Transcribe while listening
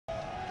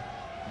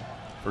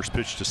First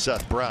pitch to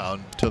Seth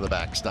Brown to the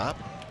backstop.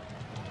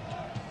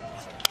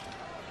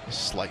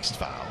 Sliced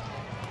foul.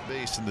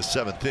 Base in the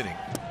 7th inning.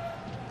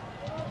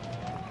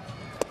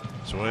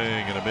 Swing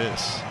and a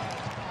miss.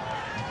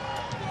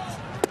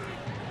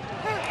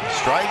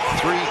 Strike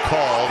 3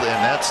 called,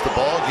 and that's the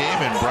ball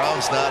game, and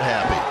Brown's not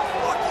happy.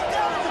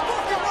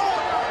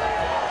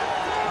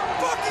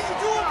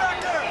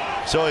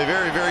 So a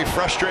very, very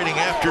frustrating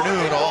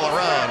afternoon all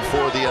around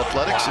for the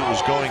Athletics. It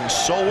was going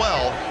so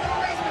well,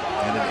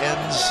 and it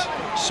ends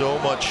so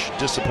much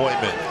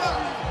disappointment.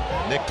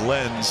 Nick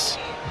Lentz,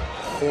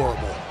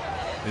 horrible,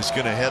 is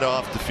going to head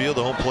off the field.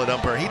 The home plate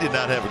umpire, he did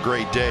not have a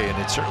great day, and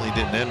it certainly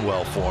didn't end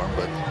well for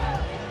him.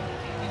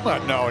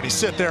 But no, and he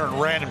sat there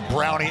and ran and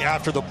Brownie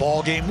after the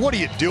ball game. What are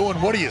you doing?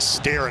 What are you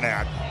staring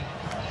at?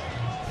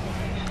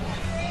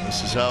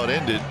 This is how it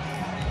ended.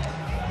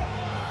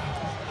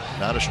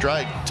 Not a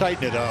strike.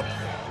 Tighten it up.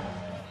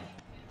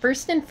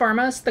 First and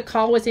foremost, the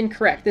call was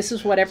incorrect. This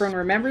is what everyone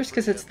remembers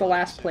because it's the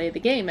last play of the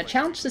game. A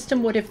challenge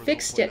system would have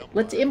fixed it.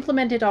 Let's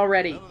implement it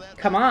already.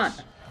 Come on.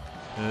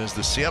 As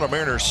the Seattle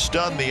Mariners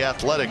stun the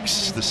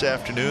Athletics this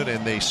afternoon,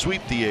 and they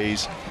sweep the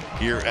A's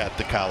here at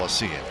the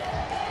Coliseum.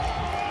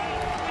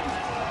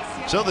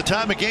 So the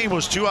time of game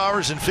was 2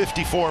 hours and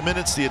 54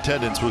 minutes. The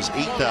attendance was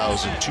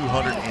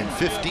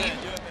 8,215.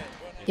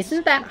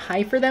 Isn't that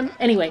high for them?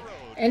 Anyway,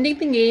 ending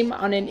the game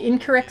on an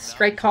incorrect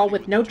strike call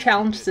with no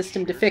challenge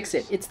system to fix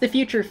it. It's the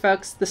future,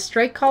 folks. The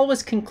strike call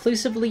was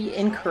conclusively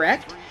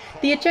incorrect.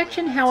 The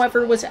ejection,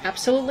 however, was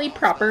absolutely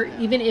proper.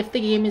 Even if the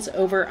game is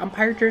over,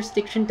 umpire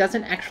jurisdiction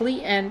doesn't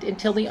actually end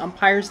until the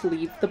umpires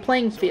leave the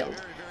playing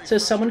field. So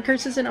someone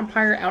curses an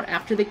umpire out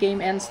after the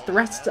game ends,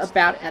 thrusts a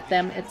bat at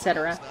them,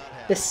 etc.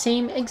 The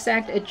same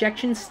exact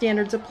ejection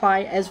standards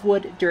apply as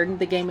would during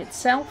the game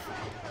itself.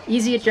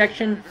 Easy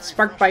ejection,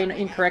 sparked by an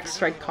incorrect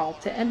strike call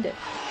to end it.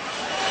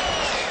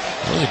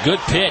 That was a good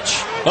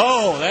pitch.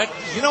 Oh,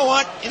 you know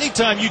what?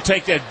 Anytime you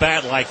take that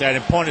bat like that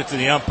and point it to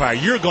the umpire,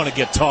 you're going to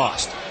get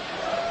tossed.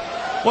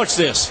 Watch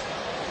this.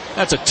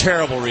 That's a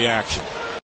terrible reaction.